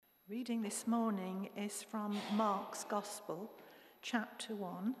Reading this morning is from Mark's Gospel, chapter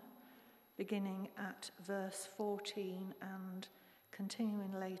 1, beginning at verse 14 and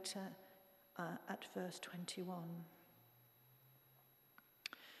continuing later at verse 21.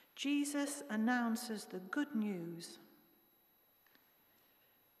 Jesus announces the good news.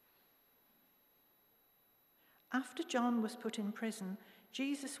 After John was put in prison,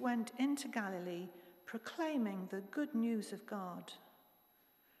 Jesus went into Galilee, proclaiming the good news of God.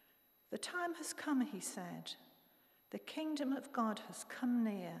 The time has come, he said. The kingdom of God has come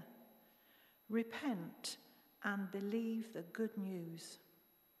near. Repent and believe the good news.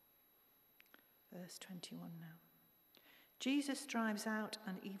 Verse 21 now. Jesus drives out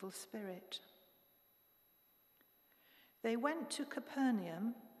an evil spirit. They went to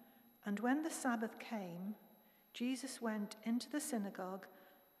Capernaum, and when the Sabbath came, Jesus went into the synagogue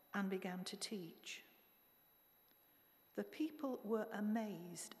and began to teach. The people were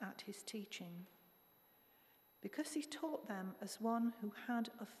amazed at his teaching, because he taught them as one who had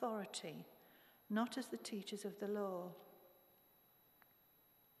authority, not as the teachers of the law.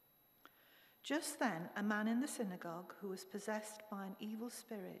 Just then, a man in the synagogue who was possessed by an evil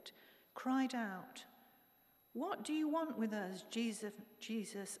spirit cried out, "What do you want with us,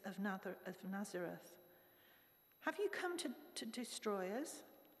 Jesus of Nazareth? Have you come to destroy us?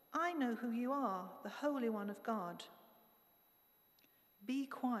 I know who you are, the Holy One of God." "Be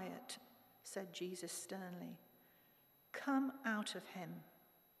quiet," said Jesus sternly. "Come out of him."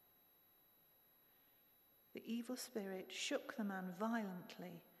 The evil spirit shook the man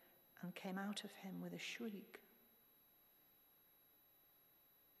violently and came out of him with a shriek.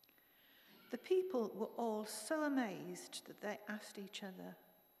 The people were all so amazed that they asked each other,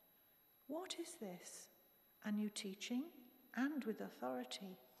 "What is this? A new teaching, and with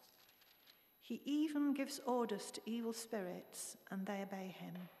authority. He even gives orders to evil spirits, and they obey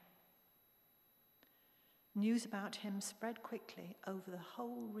him." News about him spread quickly over the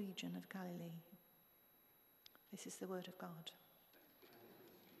whole region of Galilee. This is the word of God.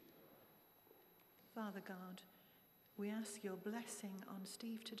 Father God, we ask your blessing on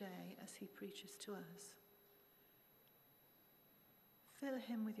Steve today as he preaches to us. Fill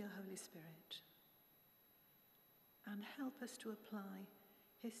him with your Holy Spirit and help us to apply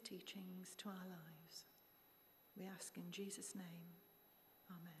his teachings to our lives. We ask in Jesus' name.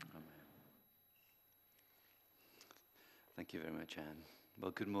 Amen. Amen. Thank you very much, Anne.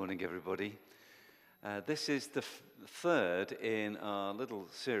 Well, good morning, everybody. This is the third in our little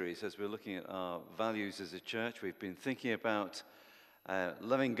series as we're looking at our values as a church. We've been thinking about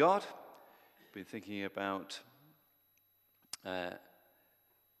loving God. We've been thinking about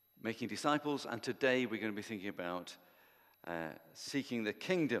making disciples. And today we're going to be thinking about seeking the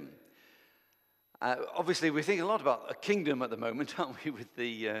kingdom. Obviously, we think a lot about a kingdom at the moment, aren't we, with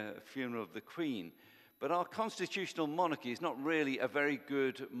the funeral of the Queen. But our constitutional monarchy is not really a very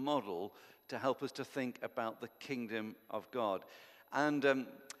good model to help us to think about the kingdom of God. And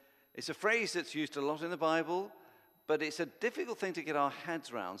it's a phrase that's used a lot in the Bible, but it's a difficult thing to get our heads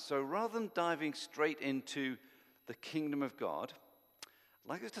around. So rather than diving straight into the kingdom of God, I'd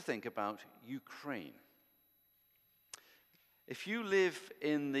like us to think about Ukraine. If you live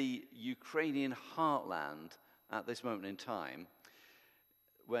in the Ukrainian heartland at this moment in time,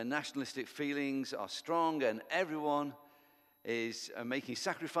 where nationalistic feelings are strong and everyone is making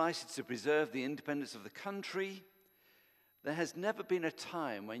sacrifices to preserve the independence of the country, there has never been a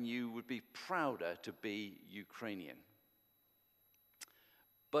time when you would be prouder to be Ukrainian.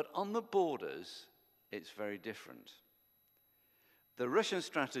 But on the borders, it's very different. The Russian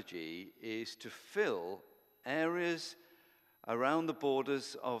strategy is to fill areas around the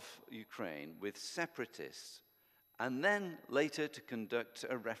borders of Ukraine with separatists, and then later to conduct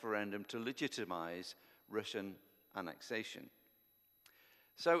a referendum to legitimize Russian annexation.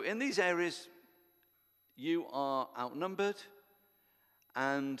 So in these areas, you are outnumbered,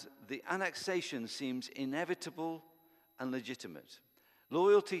 and the annexation seems inevitable and legitimate.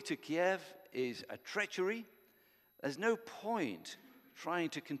 Loyalty to Kiev is a treachery. There's no point trying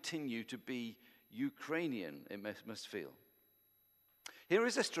to continue to be Ukrainian, it must feel. Here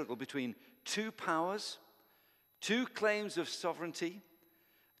is a struggle between two powers, two claims of sovereignty,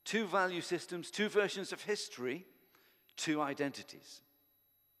 two value systems, two versions of history, two identities.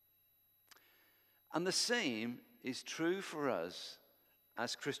 And the same is true for us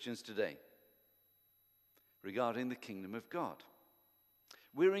as Christians today regarding the kingdom of God.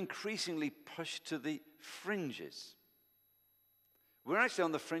 We're increasingly pushed to the fringes. We're actually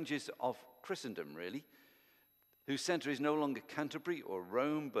on the fringes of Christendom, really, whose center is no longer Canterbury or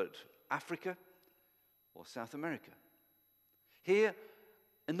Rome, but Africa or South America. Here,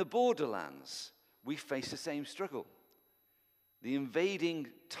 in the borderlands, we face the same struggle. The invading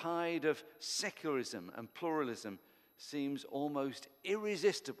tide of secularism and pluralism seems almost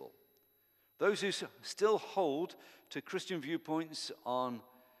irresistible. Those who still hold to Christian viewpoints on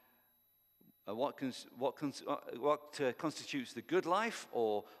what constitutes the good life,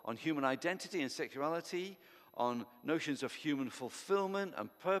 or on human identity and sexuality, on notions of human fulfillment and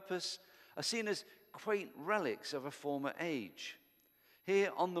purpose, are seen as quaint relics of a former age.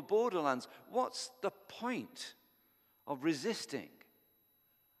 Here on the borderlands, what's the point of resisting,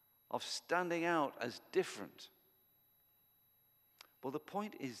 of standing out as different? Well, the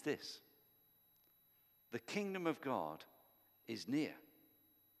point is this: the kingdom of God is near,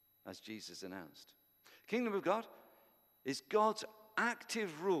 as Jesus announced. The kingdom of God is God's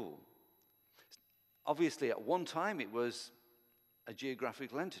active rule. Obviously, at one time, it was a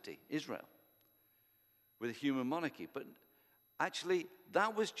geographical entity, Israel, with a human monarchy. But actually,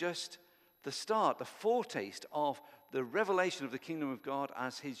 that was just the start, the foretaste of the revelation of the kingdom of God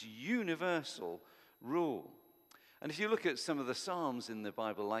as his universal rule. And if you look at some of the Psalms in the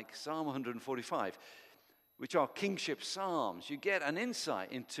Bible, like Psalm 145, which are kingship psalms, you get an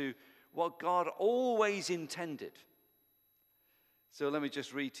insight into what God always intended. So let me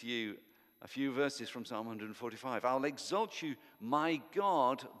just read to you a few verses from Psalm 145. I'll exalt you, my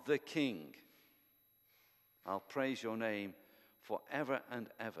God, the King. I'll praise your name forever and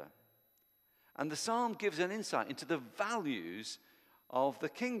ever. And the psalm gives an insight into the values of the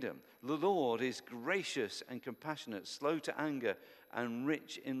kingdom. The Lord is gracious and compassionate, slow to anger, and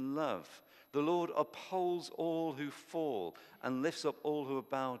rich in love. The Lord upholds all who fall and lifts up all who are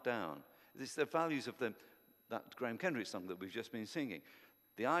bowed down. It's the values of that Graham Kendrick song that we've just been singing.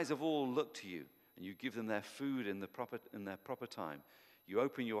 The eyes of all look to you, and you give them their food in their proper time. You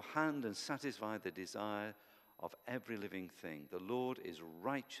open your hand and satisfy the desire of every living thing. The Lord is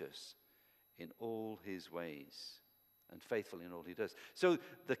righteous in all his ways and faithful in all he does. So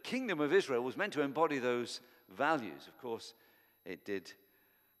the kingdom of Israel was meant to embody those values. Of course, it did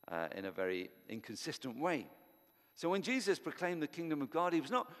in a very inconsistent way. So when Jesus proclaimed the kingdom of God, he was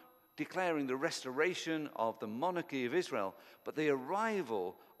not declaring the restoration of the monarchy of Israel, but the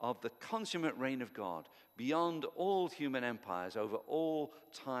arrival of the consummate reign of God beyond all human empires, over all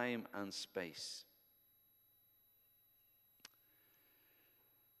time and space.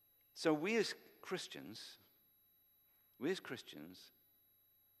 So we as Christians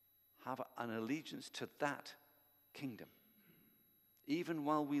have an allegiance to that kingdom, even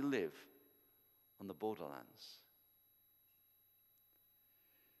while we live on the borderlands.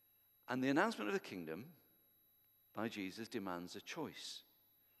 And the announcement of the kingdom by Jesus demands a choice.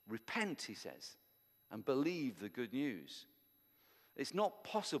 Repent, he says, and believe the good news. It's not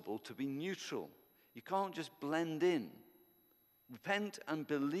possible to be neutral. You can't just blend in. Repent and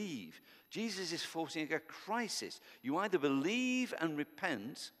believe. Jesus is forcing a crisis. You either believe and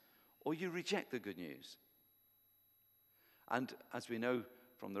repent, or you reject the good news. And as we know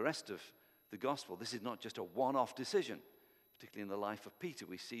from the rest of the gospel, this is not just a one-off decision. Particularly in the life of Peter,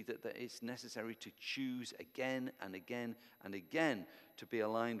 we see that it's necessary to choose again and again and again to be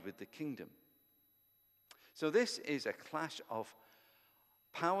aligned with the kingdom. So this is a clash of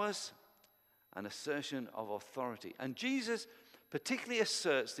powers and assertion of authority. And Jesus particularly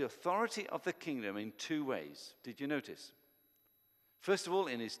asserts the authority of the kingdom in two ways. Did you notice? First of all,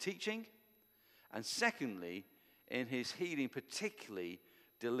 in his teaching, and secondly, in his healing, particularly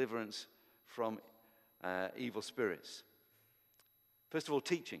deliverance from evil spirits. First of all,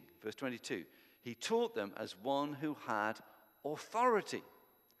 teaching, verse 22. He taught them as one who had authority.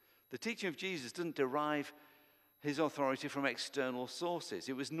 The teaching of Jesus didn't derive his authority from external sources.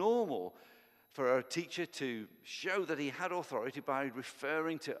 It was normal for a teacher to show that he had authority by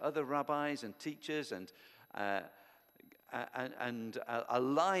referring to other rabbis and teachers and a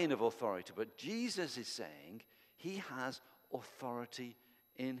line of authority. But Jesus is saying he has authority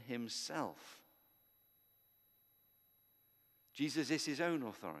in himself. Jesus is his own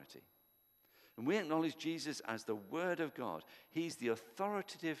authority. And we acknowledge Jesus as the Word of God. He's the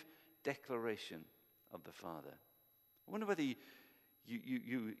authoritative declaration of the Father. I wonder whether you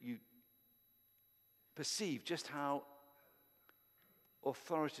perceive just how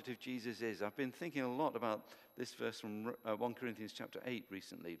authoritative Jesus is. I've been thinking a lot about this verse from 1 Corinthians chapter 8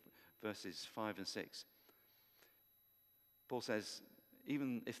 recently, verses 5 and 6. Paul says,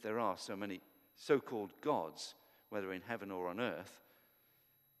 even if there are so many so-called gods, whether in heaven or on earth,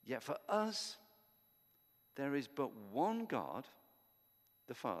 yet for us there is but one God,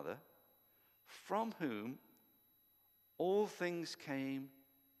 the Father, from whom all things came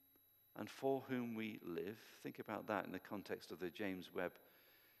and for whom we live. Think about that in the context of the James Webb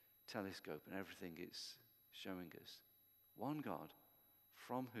telescope and everything it's showing us. One God,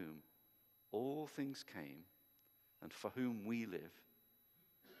 from whom all things came and for whom we live.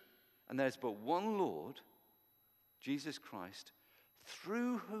 And there's but one Lord, Jesus Christ,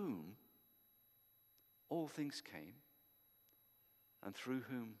 through whom all things came and through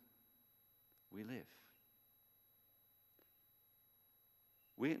whom we live.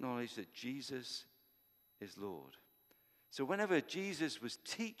 We acknowledge that Jesus is Lord. So whenever Jesus was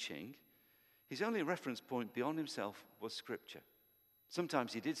teaching, his only reference point beyond himself was Scripture.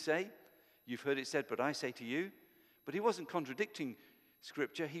 Sometimes he did say, "You've heard it said, but I say to you." But he wasn't contradicting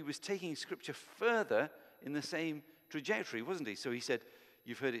Scripture. He was taking Scripture further in the same trajectory, wasn't he? So he said,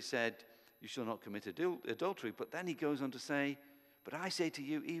 "You've heard it said, you shall not commit adultery." But then he goes on to say, "But I say to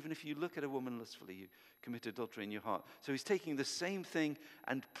you, even if you look at a woman lustfully, you commit adultery in your heart." So he's taking the same thing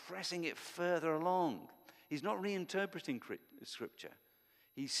and pressing it further along. He's not reinterpreting Scripture.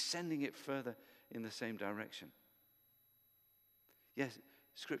 He's sending it further in the same direction. Yes,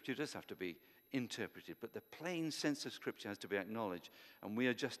 Scripture does have to be interpreted, but the plain sense of Scripture has to be acknowledged, and we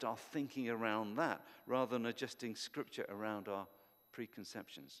adjust our thinking around that rather than adjusting Scripture around our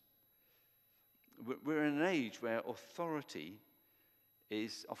preconceptions. We're in an age where authority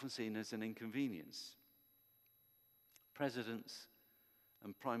is often seen as an inconvenience. Presidents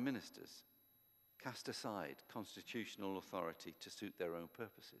and prime ministers cast aside constitutional authority to suit their own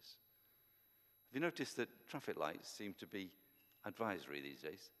purposes. Have you noticed that traffic lights seem to be advisory these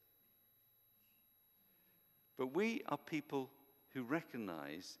days? But we are people who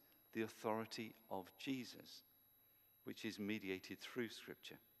recognize the authority of Jesus, which is mediated through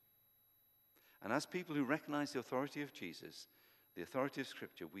Scripture. And as people who recognize the authority of Jesus, the authority of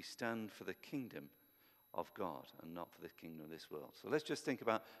Scripture, we stand for the kingdom of God and not for the kingdom of this world. So let's just think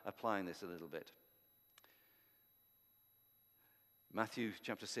about applying this a little bit. Matthew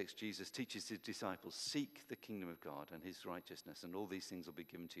chapter 6, Jesus teaches his disciples, "Seek the kingdom of God and his righteousness, and all these things will be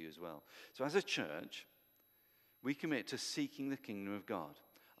given to you as well." So as a church, we commit to seeking the kingdom of God.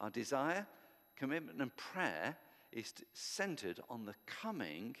 Our desire, commitment, and prayer is centered on the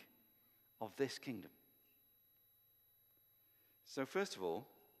coming of this kingdom. So first of all,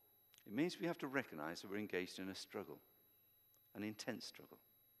 it means we have to recognize that we're engaged in a struggle, an intense struggle.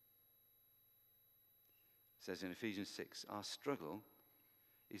 It says in Ephesians 6, our struggle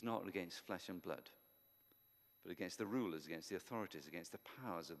is not against flesh and blood, but against the rulers, against the authorities, against the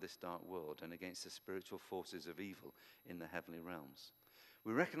powers of this dark world, and against the spiritual forces of evil in the heavenly realms.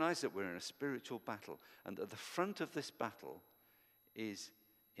 We recognize that we're in a spiritual battle, and at the front of this battle is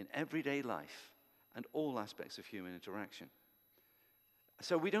in everyday life and all aspects of human interaction.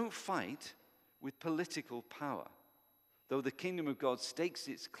 So we don't fight with political power, though the kingdom of God stakes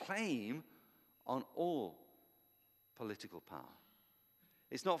its claim on all political power.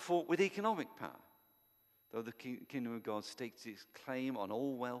 It's not fought with economic power, though the kingdom of God stakes its claim on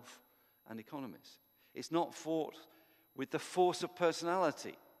all wealth and economies. It's not fought with the force of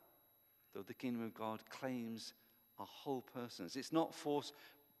personality, though the kingdom of God claims our whole persons. It's not fought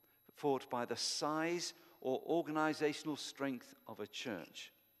by the size or organizational strength of a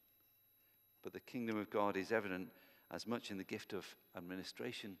church, but the kingdom of God is evident as much in the gift of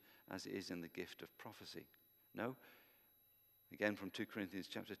administration as it is in the gift of prophecy. No? Again from 2 Corinthians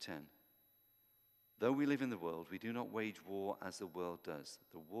chapter 10. Though we live in the world, we do not wage war as the world does.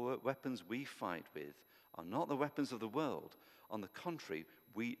 The weapons we fight with are not the weapons of the world. On the contrary,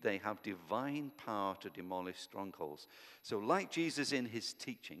 they have divine power to demolish strongholds. So like Jesus in his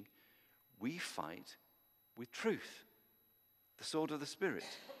teaching, we fight with truth, the sword of the Spirit,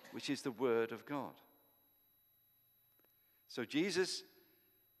 which is the word of God. So Jesus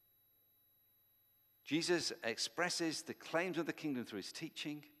expresses the claims of the kingdom through his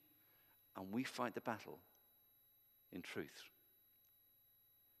teaching, and we fight the battle in truth.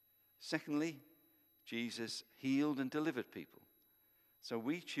 Secondly, Jesus healed and delivered people. So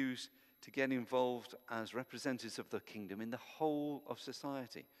we choose to get involved as representatives of the kingdom in the whole of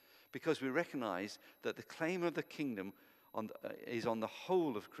society, because we recognize that the claim of the kingdom is on the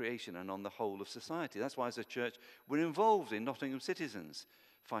whole of creation and on the whole of society. That's why as a church we're involved in Nottingham Citizens,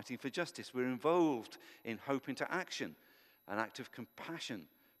 fighting for justice. We're involved in Hope into Action, an act of compassion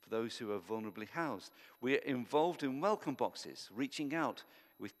for those who are vulnerably housed. We're involved in welcome boxes, reaching out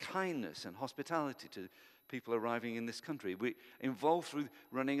with kindness and hospitality to people arriving in this country. We're involved through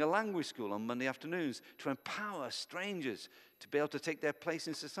running a language school on Monday afternoons to empower strangers to be able to take their place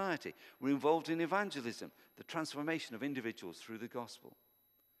in society. We're involved in evangelism, the transformation of individuals through the gospel.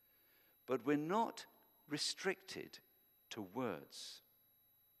 But we're not restricted to words.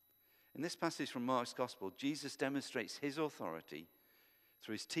 In this passage from Mark's Gospel, Jesus demonstrates his authority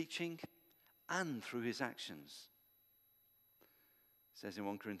through his teaching and through his actions. It says in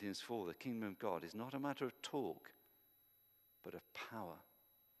 1 Corinthians 4, the kingdom of God is not a matter of talk, but of power.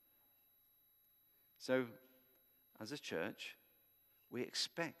 So, as a church, we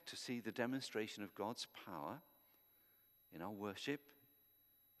expect to see the demonstration of God's power in our worship,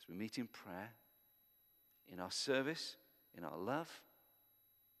 as we meet in prayer, in our service, in our love,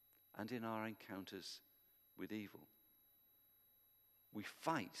 and in our encounters with evil. We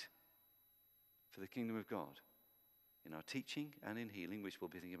fight for the kingdom of God in our teaching and in healing, which we'll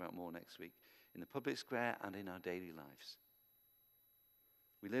be thinking about more next week, in the public square and in our daily lives.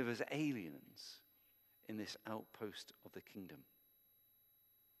 We live as aliens in this outpost of the kingdom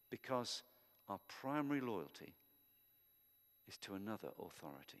because our primary loyalty is to another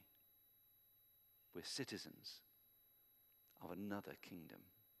authority. We're citizens of another kingdom.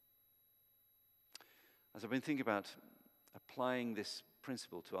 As I've been thinking about applying this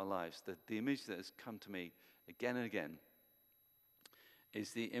principle to our lives, the image that has come to me again and again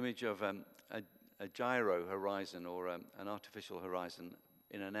is the image of a gyro horizon or an artificial horizon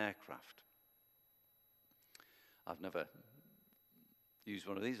in an aircraft. I've never used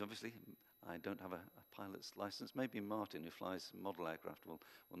one of these, obviously. I don't have a pilot's license. Maybe Martin, who flies model aircraft, will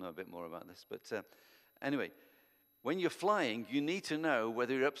know a bit more about this. But anyway, when you're flying, you need to know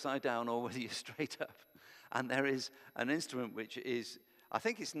whether you're upside down or whether you're straight up. And there is an instrument which is, I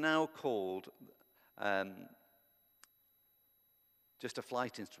think it's now called just a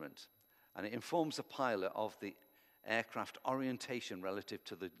flight instrument. And it informs the pilot of the aircraft orientation relative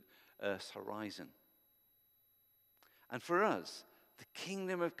to the Earth's horizon. And for us, the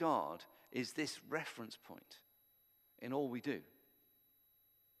kingdom of God is this reference point in all we do.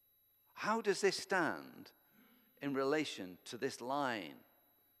 How does this stand in relation to this line,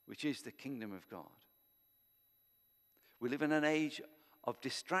 which is the kingdom of God? We live in an age of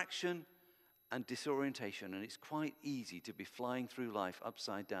distraction and disorientation, and it's quite easy to be flying through life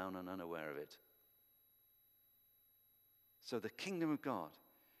upside down and unaware of it. So the kingdom of God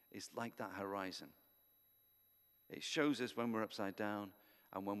is like that horizon. It shows us when we're upside down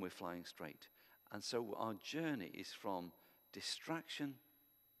and when we're flying straight. And so our journey is from distraction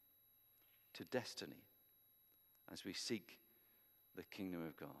to destiny as we seek the kingdom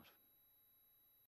of God.